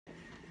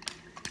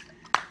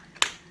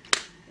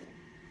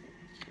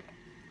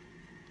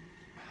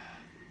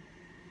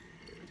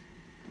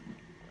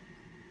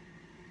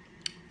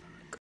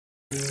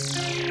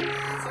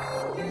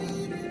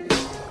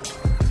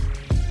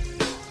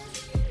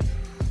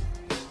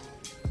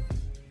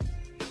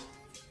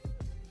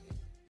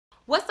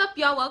What's up,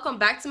 y'all? Welcome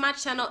back to my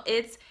channel.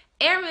 It's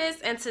Aramis,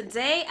 and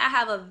today I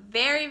have a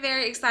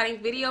very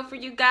exciting video for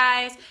you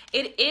guys.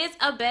 It is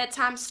a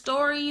bedtime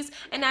stories,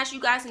 and as you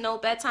guys know,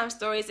 bedtime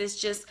stories is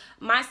just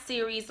my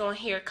series on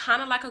here,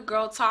 kind of like a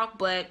girl talk,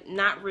 but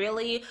not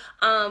really.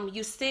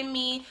 You send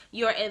me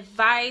your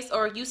advice,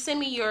 or you send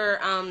me your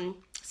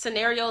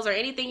scenarios or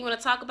anything you want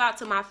to talk about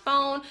to my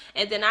phone,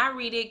 and then I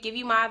read it, give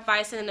you my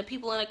advice, and then the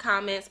people in the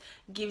comments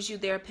gives you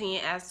their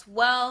opinion as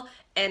well.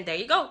 And there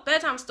you go,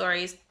 bedtime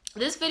stories.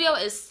 This video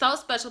is so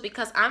special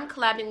because I'm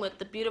collabing with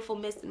the beautiful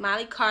Miss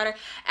Miley Carterr.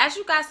 As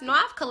you guys know,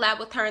 I've collabed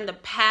with her in the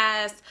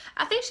past.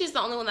 I think she's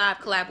the only one that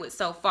I've collabed with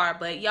so far,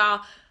 but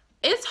y'all,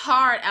 it's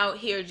hard out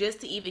here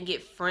just to even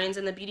get friends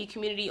in the beauty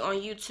community on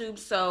YouTube.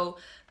 So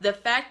the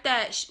fact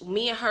that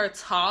me and her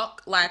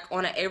talk like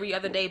on an every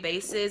other day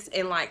basis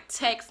in like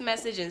text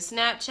message and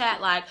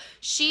Snapchat, like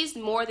she's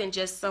more than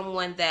just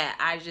someone that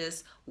I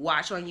just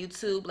watch on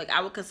YouTube. Like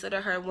I would consider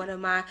her one of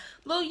my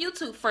little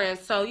YouTube friends.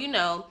 So, you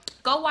know,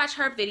 go watch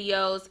her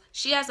videos.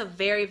 She has a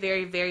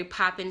very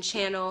poppin'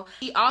 channel.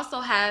 She also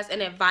has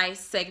an advice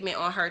segment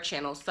on her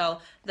channel. So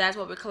that's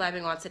what we're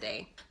collabing on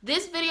today.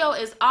 This video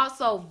is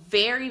also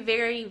very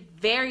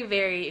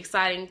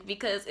exciting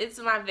because it's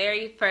my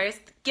very first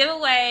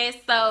giveaway.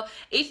 So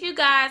if you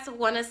guys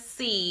want to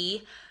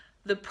see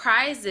the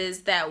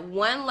prizes that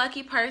one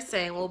lucky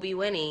person will be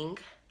winning,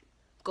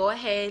 go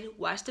ahead,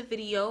 watch the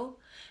video.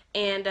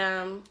 And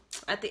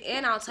at the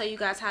end, I'll tell you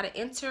guys how to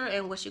enter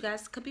and what you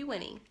guys could be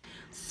winning.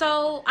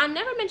 So I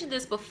never mentioned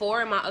this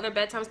before in my other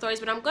bedtime stories,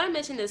 but I'm going to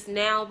mention this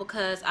now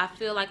because I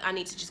feel like I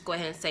need to just go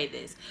ahead and say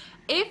this.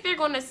 If you're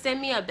going to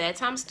send me a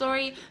bedtime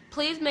story,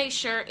 please make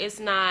sure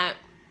it's not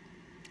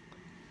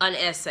an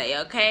essay,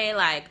 okay?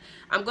 Like,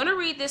 I'm going to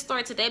read this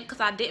story today because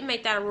I didn't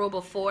make that a rule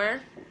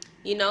before,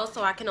 you know,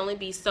 so I can only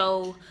be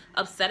so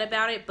upset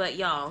about it. But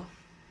y'all,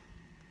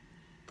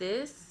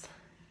 this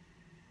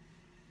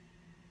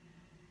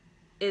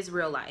is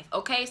real life,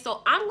 okay?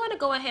 So I'm going to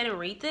go ahead and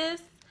read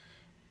this,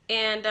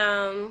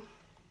 and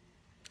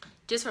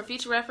just for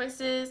future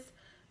references,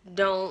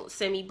 don't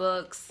send me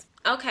books.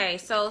 Okay,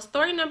 so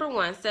story number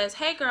 1 says,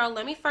 "Hey girl,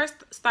 let me first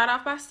start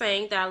off by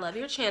saying that I love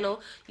your channel.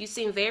 You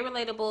seem very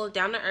relatable,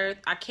 down to earth.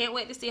 I can't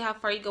wait to see how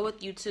far you go with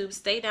YouTube.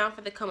 Stay down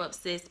for the come up,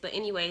 sis. But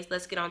anyways,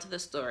 let's get on to the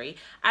story.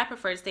 I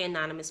prefer to stay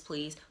anonymous,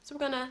 please." So we're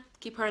gonna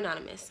keep her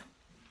anonymous.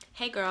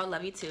 Hey girl,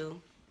 love you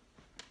too.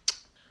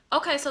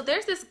 Okay, so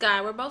there's this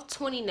guy. We're both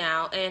 20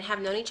 now and have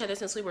known each other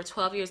since we were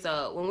 12 years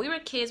old. When we were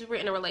kids, we were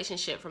in a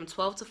relationship from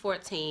 12 to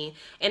 14,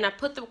 and I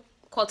put the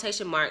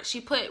quotation marks.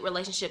 She put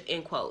relationship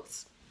in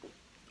quotes.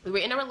 We were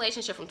in a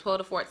relationship from 12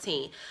 to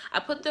 14. I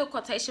put the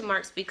quotation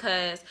marks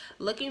because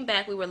looking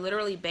back, we were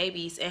literally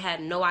babies and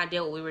had no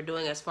idea what we were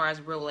doing as far as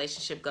real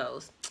relationship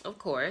goes. Of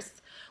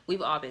course,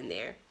 we've all been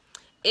there.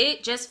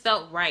 It just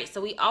felt right,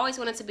 so we always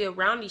wanted to be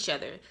around each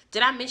other.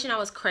 Did I mention I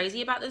was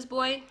crazy about this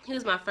boy? He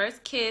was my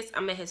first kiss. I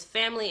met his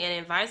family,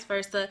 and vice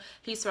versa.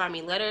 He used to write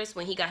me letters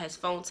when he got his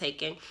phone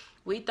taken.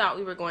 We thought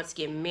we were going to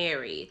get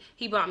married.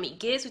 He bought me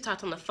gifts. We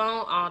talked on the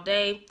phone all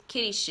day.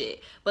 Kitty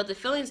shit. But the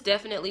feelings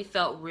definitely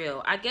felt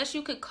real. I guess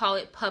you could call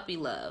it puppy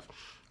love.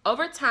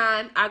 Over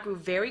time, I grew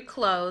very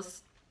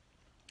close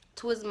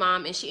to his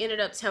mom, and she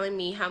ended up telling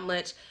me how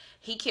much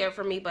he cared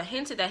for me, but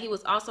hinted that he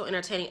was also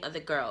entertaining other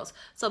girls.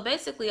 So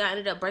basically, I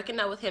ended up breaking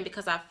up with him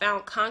because I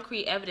found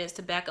concrete evidence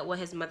to back up what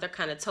his mother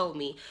kind of told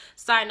me.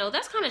 Side note,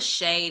 that's kind of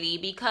shady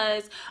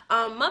because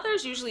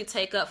mothers usually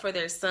take up for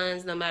their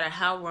sons no matter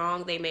how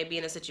wrong they may be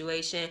in a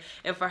situation.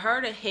 And for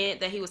her to hint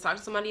that he was talking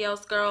to somebody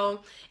else,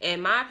 girl, in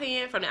my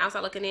opinion, from the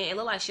outside looking in, it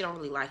looked like she don't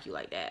really like you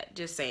like that.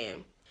 Just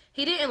saying.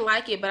 He didn't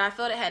like it, but I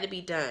felt it had to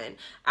be done.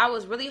 I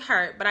was really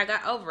hurt, but I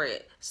got over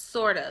it,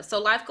 sort of.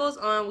 So life goes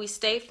on. We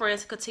stayed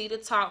friends, continue to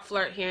talk,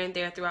 flirt here and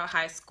there throughout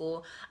high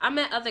school. I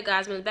met other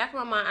guys, but in the back of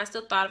my mind, I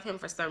still thought of him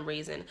for some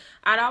reason.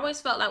 I'd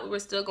always felt like we were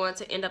still going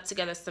to end up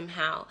together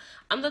somehow.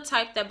 I'm the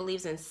type that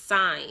believes in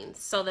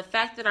signs. So the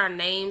fact that our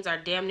names are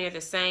damn near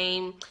the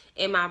same,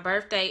 and my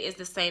birthday is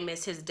the same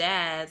as his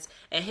dad's,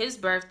 and his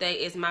birthday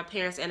is my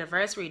parents'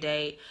 anniversary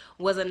date,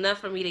 was enough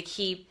for me to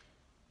keep.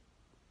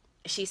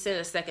 She sent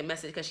a second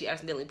message because she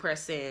accidentally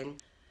pressed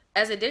send.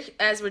 As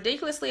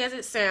ridiculously as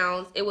it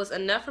sounds, it was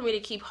enough for me to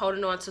keep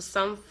holding on to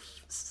some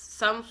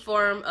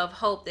form of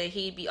hope that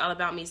he'd be all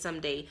about me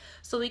someday,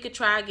 so we could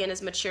try again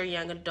as mature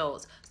young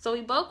adults. So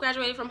we both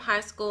graduated from high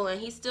school, and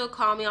he still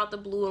called me out the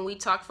blue and we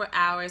talked for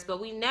hours,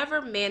 but we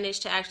never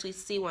managed to actually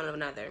see one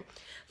another.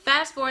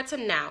 Fast forward to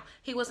now.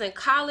 He was in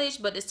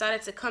college but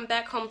decided to come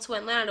back home to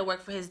Atlanta to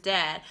work for his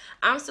dad.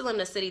 I'm still in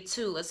the city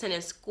too,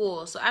 attending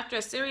school. So after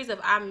a series of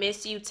I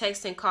miss you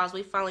texts and calls,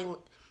 we finally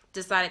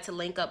decided to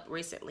link up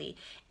recently.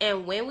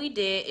 And when we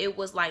did, it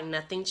was like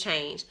nothing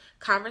changed.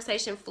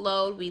 Conversation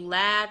flowed, we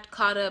laughed,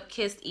 caught up,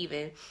 kissed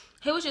even.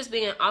 He was just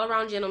being an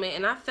all-around gentleman,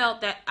 and I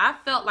felt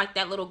like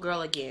that little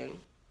girl again.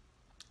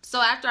 So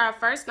after our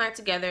first night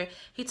together,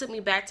 he took me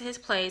back to his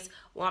place,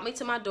 walked me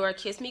to my door,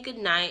 kissed me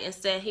goodnight, and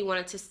said he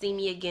wanted to see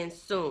me again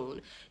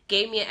soon.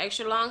 Gave me an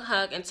extra long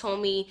hug and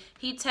told me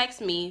he'd text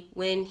me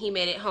when he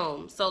made it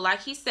home. So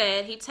like he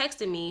said, he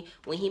texted me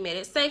when he made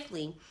it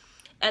safely.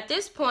 At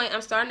this point,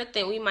 I'm starting to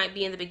think we might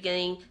be in the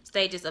beginning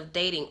stages of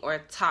dating or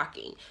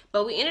talking.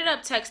 But we ended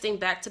up texting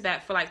back to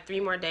back for like 3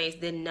 more days,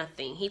 then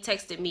nothing. He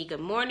texted me, good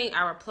morning.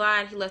 I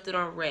replied. He left it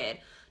on red.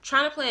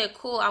 Trying to play it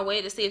cool, I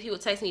waited to see if he would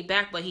text me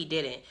back, but he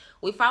didn't.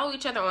 We follow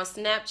each other on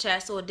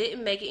Snapchat, so it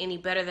didn't make it any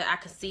better that I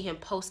could see him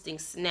posting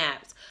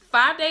snaps.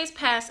 5 days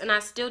passed, and I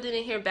still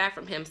didn't hear back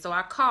from him, so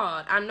I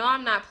called. I know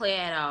I'm not playing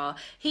at all.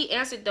 He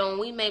answered though, and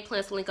we made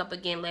plans to link up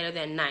again later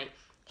that night.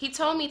 He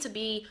told me to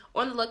be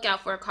on the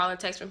lookout for a call or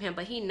text from him,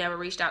 but he never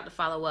reached out to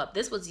follow up.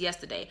 This was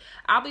yesterday.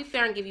 I'll be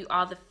fair and give you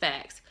all the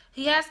facts.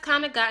 He has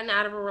kind of gotten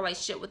out of a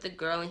relationship with a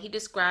girl, and he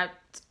described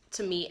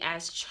to me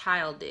as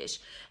childish.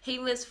 He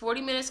lives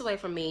 40 minutes away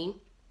from me.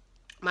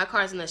 My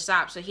car's in the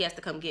shop, so he has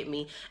to come get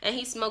me. And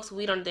he smokes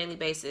weed on a daily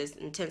basis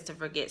and tends to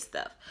forget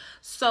stuff.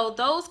 So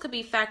those could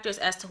be factors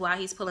as to why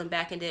he's pulling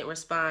back and didn't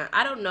respond.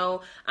 I don't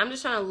know. I'm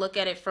just trying to look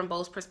at it from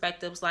both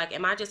perspectives. Like,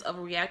 am I just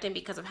overreacting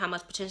because of how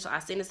much potential I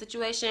see in the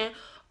situation?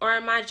 Or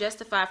am I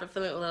justified for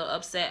feeling a little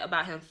upset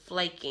about him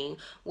flaking?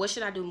 What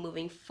should I do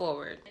moving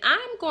forward?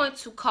 I'm going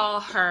to call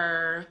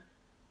her...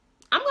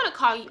 I'm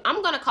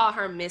gonna call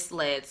her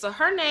Misled. So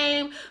her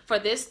name for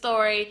this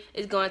story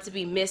is going to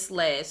be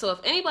Misled. So if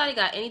anybody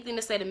got anything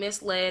to say to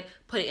Misled,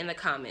 put it in the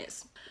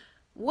comments.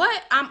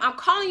 I'm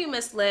calling you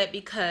Misled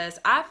because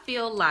I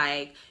feel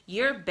like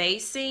you're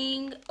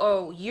basing,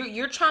 or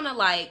you're trying to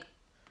like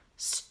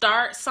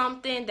start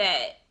something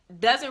that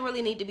doesn't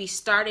really need to be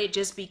started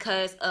just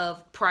because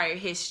of prior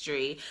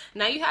history.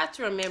 Now you have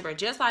to remember,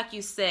 just like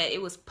you said,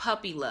 it was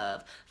puppy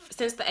love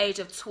since the age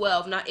of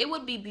 12. Now it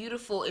would be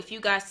beautiful if you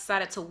guys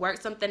decided to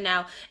work something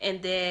out,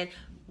 and then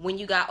when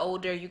you got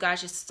older, you guys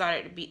just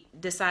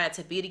decided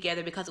to be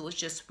together because it was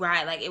just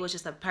right. Like, it was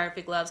just a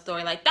perfect love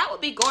story. Like, that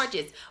would be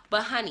gorgeous.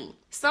 But honey,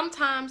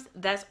 sometimes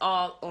that's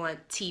all on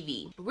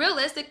TV.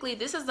 Realistically,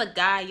 this is a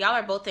guy, y'all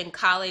are both in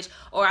college,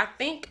 or I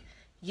think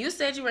you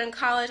said you were in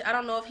college. I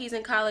don't know if he's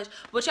in college,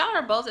 but y'all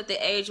are both at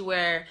the age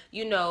where,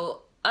 you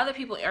know, other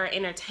people are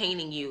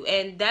entertaining you,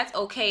 and that's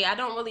okay. I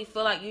don't really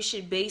feel like you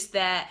should base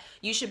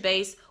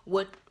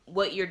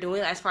what you're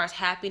doing as far as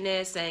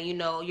happiness and, you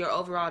know, your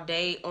overall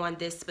day on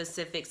this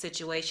specific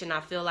situation.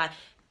 I feel like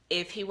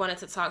if he wanted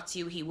to talk to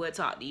you, he would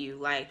talk to you.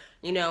 Like,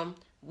 you know,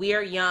 we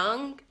are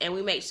young and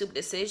we make stupid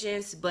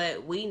decisions,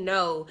 but we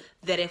know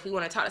that if we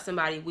want to talk to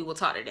somebody, we will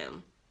talk to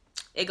them.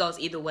 It goes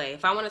either way.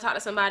 If I want to talk to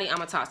somebody, I'm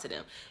gonna talk to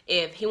them.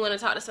 If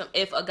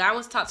a guy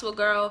wants to talk to a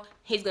girl,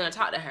 he's gonna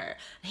talk to her.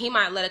 He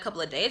might let a couple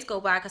of days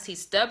go by because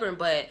he's stubborn,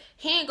 but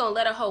he ain't gonna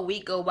let a whole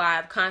week go by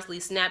of constantly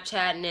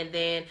Snapchatting and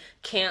then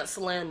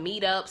canceling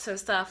meetups and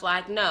stuff.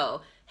 Like,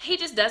 no, he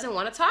just doesn't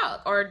want to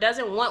talk, or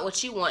doesn't want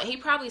what you want. He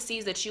probably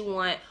sees that you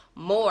want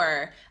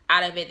more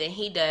out of it than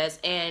he does,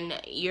 and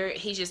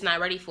he's just not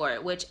ready for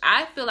it, which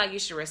I feel like you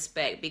should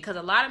respect, because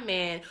a lot of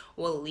men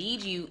will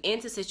lead you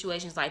into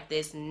situations like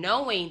this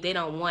knowing they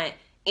don't want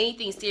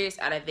anything serious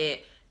out of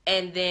it,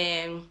 and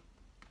then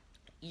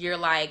you're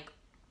like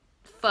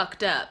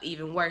fucked up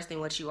even worse than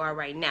what you are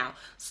right now.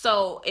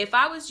 So if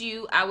I was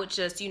you, I would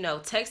just, you know,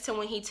 text him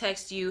when he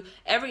texts you.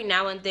 Every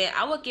now and then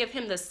I would give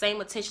him the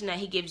same attention that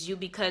he gives you,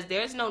 because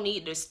there's no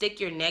need to stick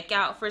your neck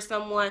out for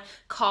someone,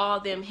 call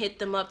them, hit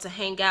them up to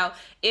hang out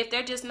if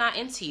they're just not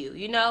into you.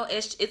 You know,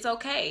 it's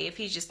okay if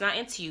he's just not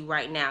into you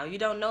right now. You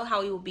don't know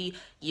how he will be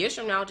years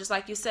from now. Just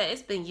like you said,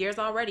 it's been years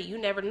already. You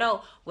never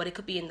know what it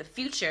could be in the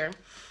future.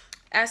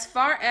 As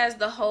far as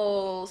the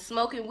whole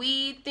smoking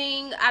weed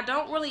thing, I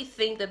don't really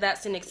think that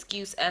that's an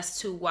excuse as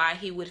to why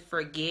he would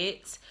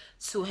forget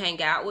to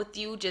hang out with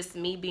you. Just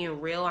me being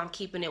real, I'm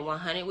keeping it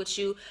 100 with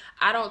you.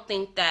 I don't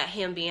think that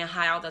him being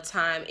high all the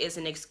time is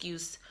an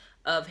excuse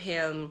of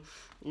him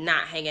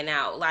not hanging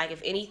out. Like,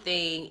 if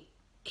anything,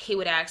 he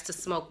would ask to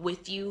smoke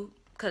with you,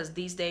 because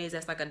these days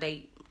that's like a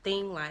date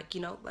thing. Like,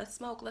 you know, let's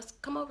smoke, let's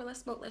come over,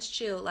 let's smoke, let's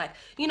chill, like,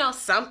 you know,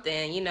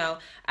 something, you know.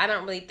 I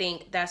don't really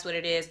think that's what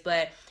it is.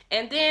 But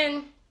and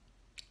then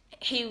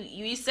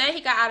you said he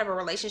got out of a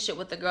relationship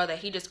with a girl that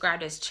he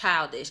described as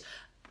childish.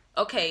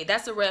 Okay,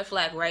 that's a red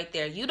flag right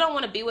there. You don't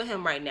want to be with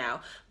him right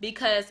now,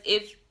 because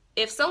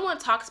if someone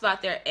talks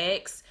about their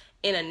ex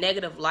in a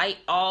negative light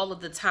all of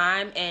the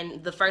time,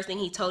 and the first thing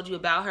he told you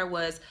about her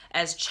was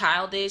as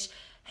childish,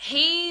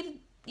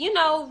 you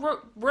know,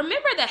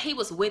 remember that he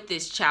was with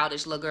this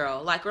childish little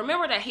girl. Like,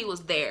 remember that he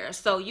was there.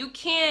 So you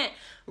can't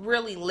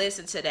really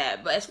listen to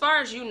that. But as far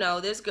as you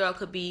know, this girl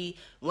could be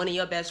one of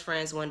your best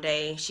friends one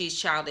day. She's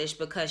childish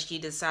because she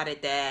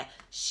decided that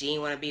she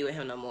didn't want to be with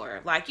him no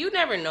more. Like, you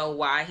never know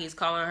why he's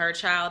calling her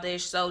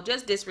childish. So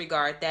just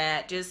disregard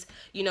that. Just,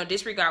 you know,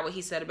 disregard what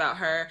he said about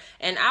her.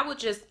 And I would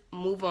just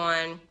move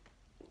on.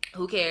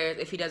 Who cares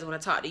if he doesn't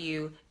want to talk to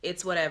you?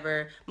 It's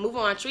whatever. Move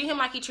on. Treat him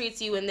like he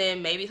treats you, and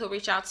then maybe he'll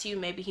reach out to you,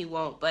 maybe he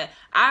won't. But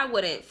I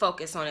wouldn't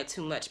focus on it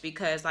too much,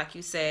 because like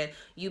you said,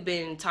 you've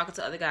been talking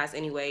to other guys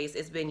anyways.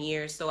 It's been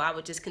years, so I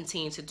would just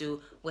continue to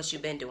do what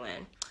you've been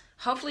doing.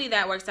 Hopefully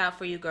that works out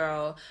for you,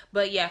 girl.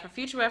 But yeah, for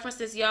future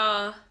references,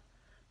 y'all,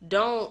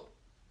 don't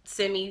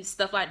send me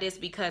stuff like this,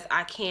 because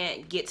I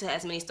can't get to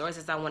as many stories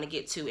as I want to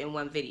get to in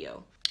one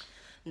video.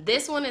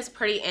 This one is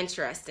pretty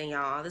interesting,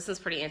 y'all. This is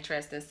pretty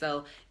interesting.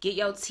 So get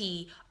your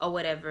tea or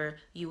whatever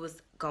you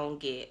was gonna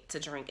get to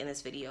drink in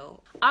this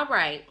video. All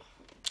right.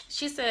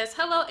 She says,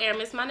 hello,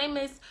 Aramis. My name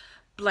is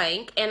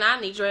blank, and I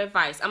need your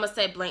advice. I'm gonna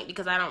say blank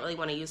because I don't really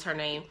want to use her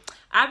name.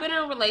 I've been in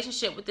a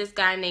relationship with this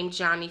guy named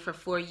Johnny for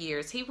 4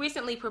 years. He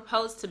recently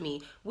proposed to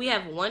me. We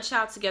have 1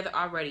 child together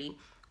already.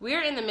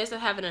 We're in the midst of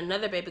having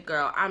another baby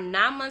girl. I'm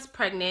 9 months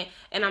pregnant,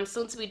 and I'm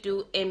soon to be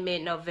due in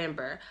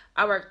mid-November.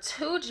 I work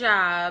 2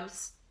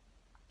 jobs,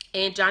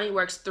 and Johnny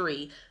works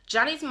 3.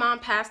 Johnny's mom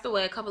passed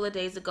away a couple of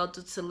days ago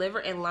due to liver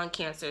and lung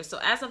cancer, so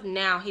as of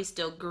now, he's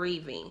still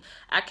grieving.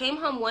 I came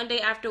home one day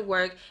after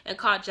work and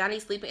caught Johnny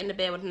sleeping in the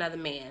bed with another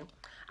man.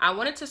 I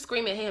wanted to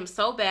scream at him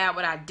so bad,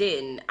 but I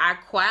didn't. I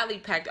quietly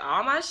packed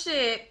all my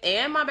shit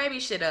and my baby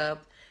shit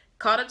up,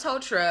 called a tow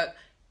truck,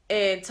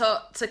 and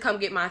to come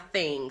get my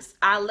things.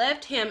 I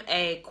left him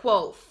a,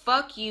 quote,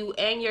 fuck you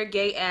and your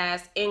gay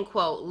ass, end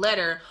quote,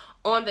 letter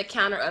on the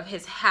counter of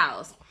his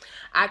house.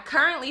 I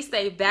currently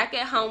stay back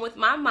at home with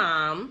my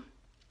mom,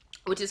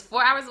 which is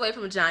 4 hours away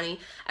from Johnny.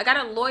 I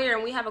got a lawyer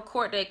and we have a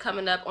court date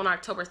coming up on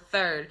October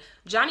 3rd.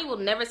 Johnny will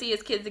never see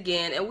his kids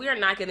again and we are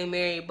not getting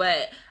married,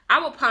 but I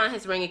will pawn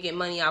his ring and get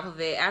money off of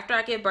it. After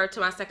I give birth to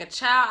my 2nd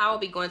child, I will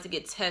be going to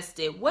get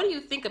tested. What do you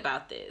think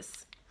about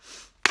this?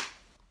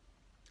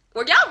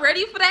 Were y'all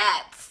ready for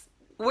that?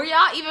 Were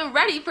y'all even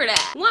ready for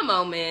that? One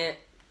moment.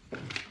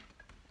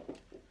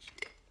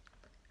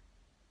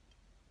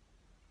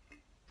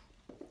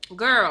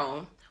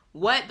 Girl,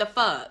 what the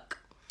fuck?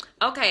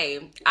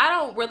 Okay, I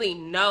don't really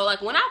know.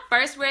 Like, when I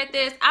first read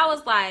this, I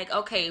was like,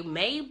 okay,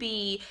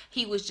 maybe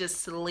he was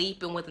just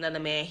sleeping with another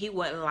man. He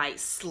wasn't, like,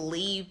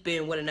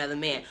 sleeping with another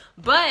man.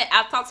 But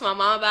I talked to my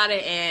mom about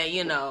it, and,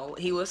 you know,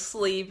 he was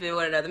sleeping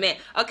with another man.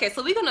 Okay,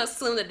 so we're going to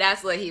assume that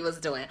that's what he was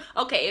doing.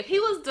 Okay, if he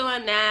was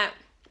doing that,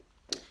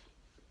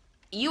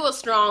 you a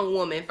strong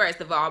woman,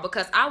 first of all,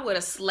 because I would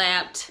have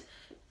slapped,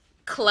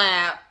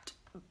 clapped,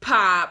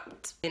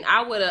 popped, and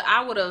I would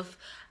have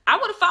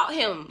fought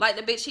him like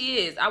the bitch he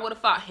is. I would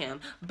have fought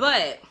him.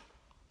 But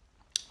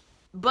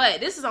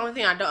this is the only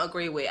thing I don't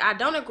agree with. I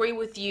don't agree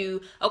with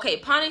you. Okay,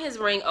 pawning his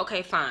ring,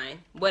 okay, fine.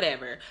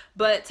 Whatever.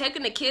 But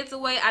taking the kids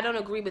away, I don't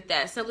agree with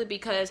that. Simply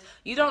because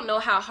you don't know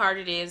how hard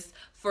it is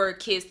for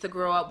kids to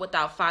grow up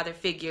without father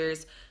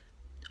figures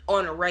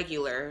on a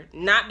regular.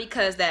 Not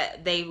because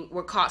that they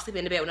were caught sleeping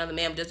in the bed with another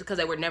man, but just because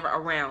they were never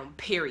around,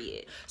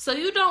 period. So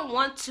you don't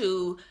want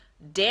to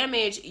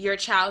damage your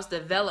child's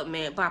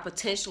development by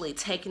potentially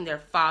taking their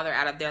father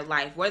out of their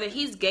life. Whether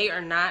he's gay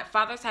or not,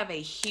 fathers have a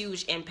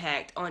huge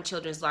impact on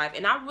children's life,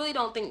 and I really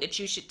don't think that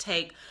you should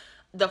take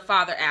the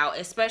father out,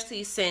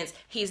 especially since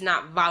he's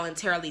not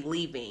voluntarily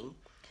leaving.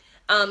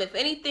 If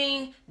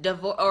anything,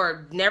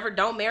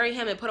 don't marry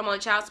him and put him on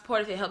child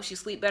support if it helps you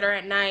sleep better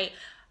at night.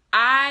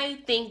 I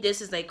think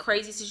this is a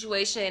crazy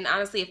situation, and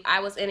honestly, if I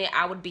was in it,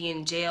 I would be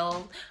in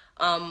jail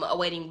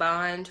awaiting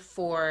bond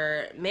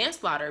for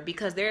manslaughter,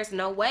 because there's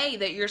no way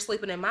that you're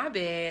sleeping in my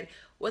bed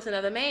with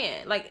another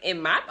man. Like,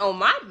 on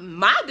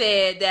my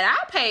bed that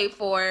I paid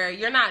for,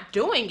 you're not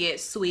doing it,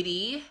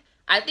 sweetie.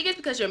 I think it's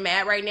because you're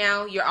mad right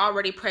now. You're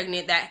already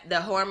pregnant, that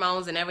the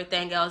hormones and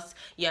everything else,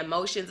 your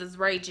emotions is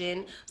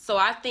raging. So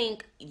I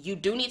think you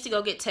do need to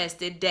go get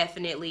tested,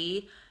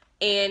 definitely.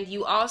 And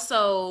you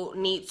also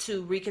need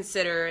to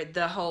reconsider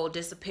the whole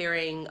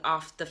disappearing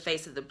off the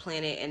face of the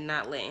planet and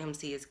not letting him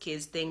see his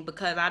kids thing,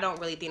 because I don't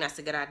really think that's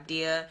a good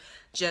idea.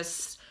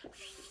 Just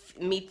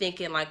me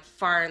thinking like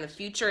far in the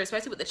future,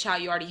 especially with the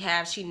child you already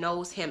have, she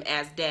knows him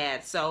as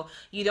dad. So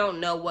you don't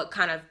know what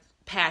kind of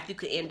path you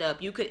could end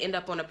up. You could end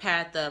up on a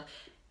path of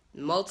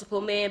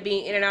multiple men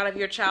being in and out of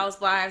your child's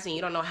lives, and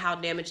you don't know how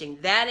damaging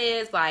that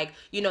is. Like,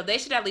 you know, they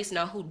should at least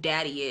know who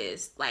daddy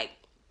is. Like,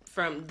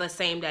 from the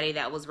same daddy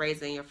that was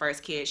raising your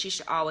first kid, she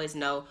should always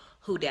know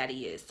who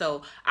daddy is.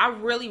 So I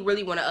really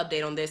want to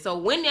update on this. So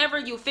whenever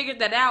you figure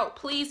that out,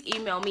 please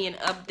email me an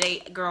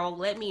update, girl.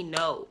 Let me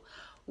know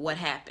what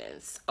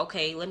happens.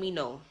 Okay, let me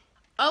know.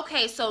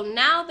 Okay, so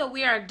now that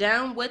we are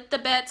done with the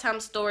bedtime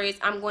stories,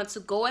 I'm going to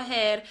go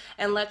ahead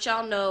and let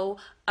y'all know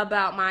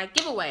about my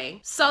giveaway.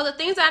 So the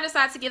things I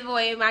decided to give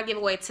away in my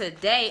giveaway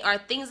today are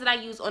things that I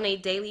use on a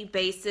daily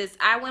basis.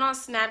 I went on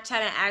Snapchat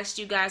and asked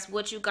you guys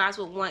what you guys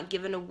would want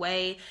given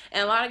away,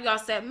 and a lot of y'all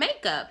said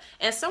makeup.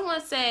 And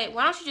someone said,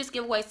 why don't you just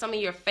give away some of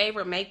your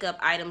favorite makeup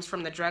items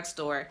from the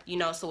drugstore, you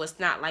know, so it's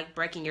not like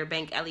breaking your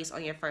bank, at least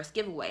on your first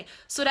giveaway.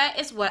 So that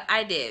is what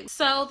I did.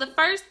 So the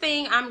first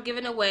thing I'm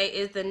giving away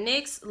is the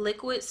NYX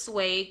Liquid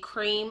Suede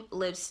Cream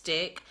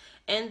Lipstick.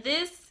 And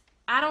this,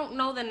 I don't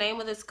know the name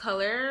of this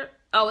color.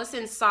 Oh, it's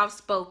in Soft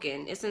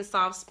Spoken. It's in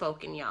Soft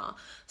Spoken, y'all.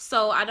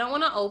 So I don't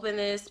want to open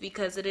this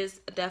because it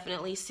is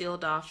definitely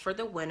sealed off for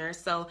the winner.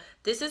 So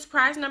this is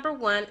prize number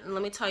 1. And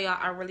let me tell y'all,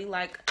 I really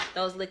like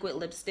those liquid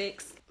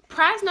lipsticks.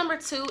 Prize number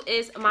 2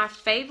 is my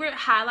favorite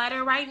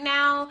highlighter right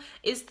now.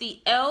 It's the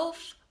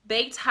e.l.f.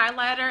 Baked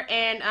Highlighter,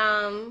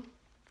 and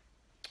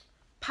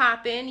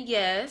poppin'.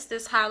 Yes,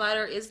 this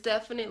highlighter is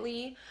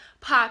definitely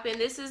popping.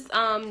 This is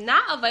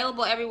not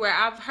available everywhere.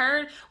 I've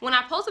heard when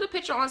I posted a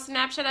picture on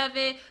Snapchat of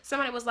it,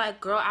 somebody was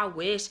like, girl, I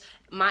wish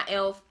my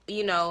e.l.f.,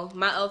 you know,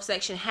 my e.l.f.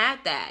 section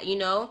had that, you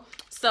know.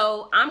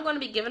 So I'm going to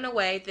be giving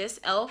away this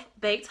e.l.f.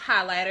 baked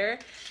highlighter,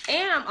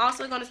 and I'm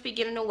also going to be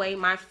giving away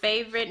my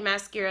favorite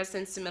mascara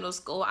since middle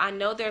school. I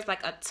know there's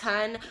like a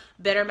ton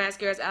better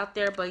mascaras out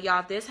there, but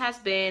y'all, this has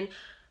been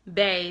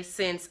bae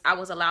since I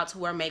was allowed to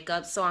wear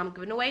makeup, so I'm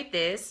giving away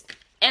this.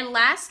 And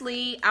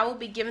lastly, I will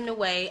be giving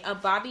away a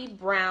Bobbi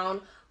Brown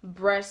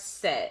brush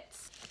set.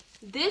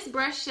 This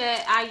brush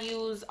set I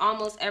use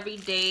almost every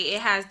day.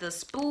 It has the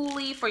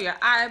spoolie for your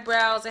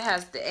eyebrows. It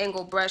has the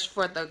angle brush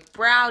for the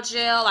brow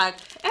gel. Like,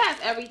 it has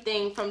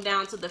everything from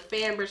down to the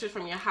fan brushes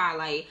from your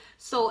highlight.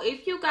 So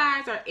if you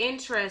guys are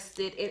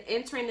interested in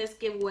entering this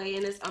giveaway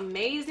in this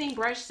amazing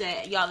brush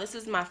set, y'all, this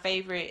is my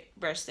favorite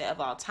brush set of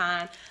all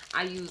time.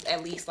 I use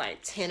at least like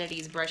 10 of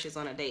these brushes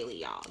on a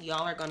daily, y'all.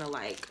 Y'all are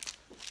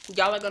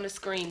gonna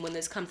scream when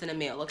this comes in the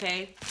mail,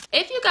 okay?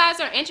 If you guys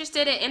are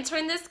interested in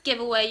entering this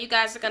giveaway, you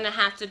guys are gonna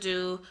have to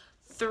do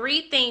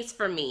 3 things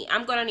for me.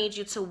 I'm gonna need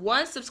you to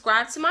 1,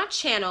 subscribe to my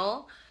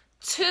channel,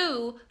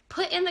 2,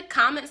 put in the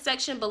comment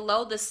section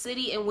below the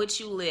city in which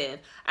you live.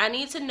 I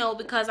need to know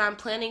because I'm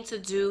planning to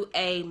do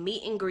a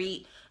meet and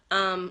greet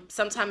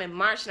sometime in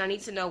March, and I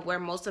need to know where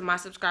most of my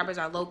subscribers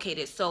are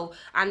located. So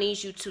I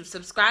need you to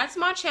subscribe to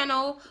my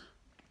channel,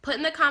 put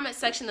in the comment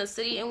section the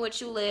city in which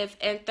you live,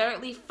 and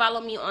thirdly,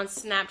 follow me on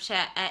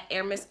Snapchat at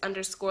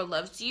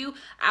AramisLovesYou.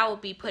 I will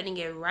be putting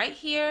it right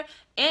here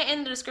and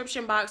in the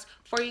description box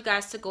for you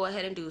guys to go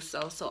ahead and do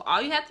so. So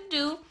all you have to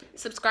do,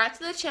 subscribe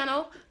to the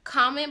channel,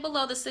 comment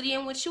below the city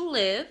in which you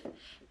live,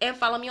 and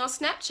follow me on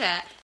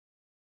Snapchat.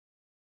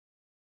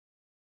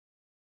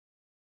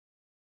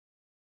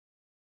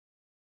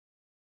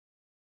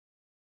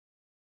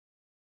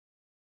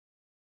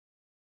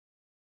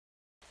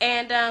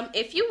 And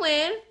if you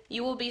win,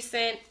 you will be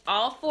sent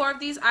all 4 of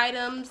these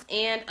items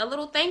and a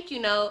little thank you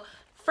note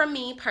from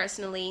me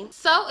personally.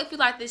 So if you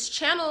like this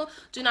channel,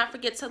 do not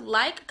forget to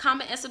like,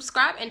 comment, and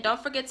subscribe. And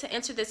don't forget to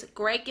enter this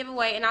great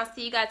giveaway. And I'll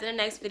see you guys in the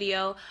next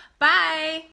video. Bye!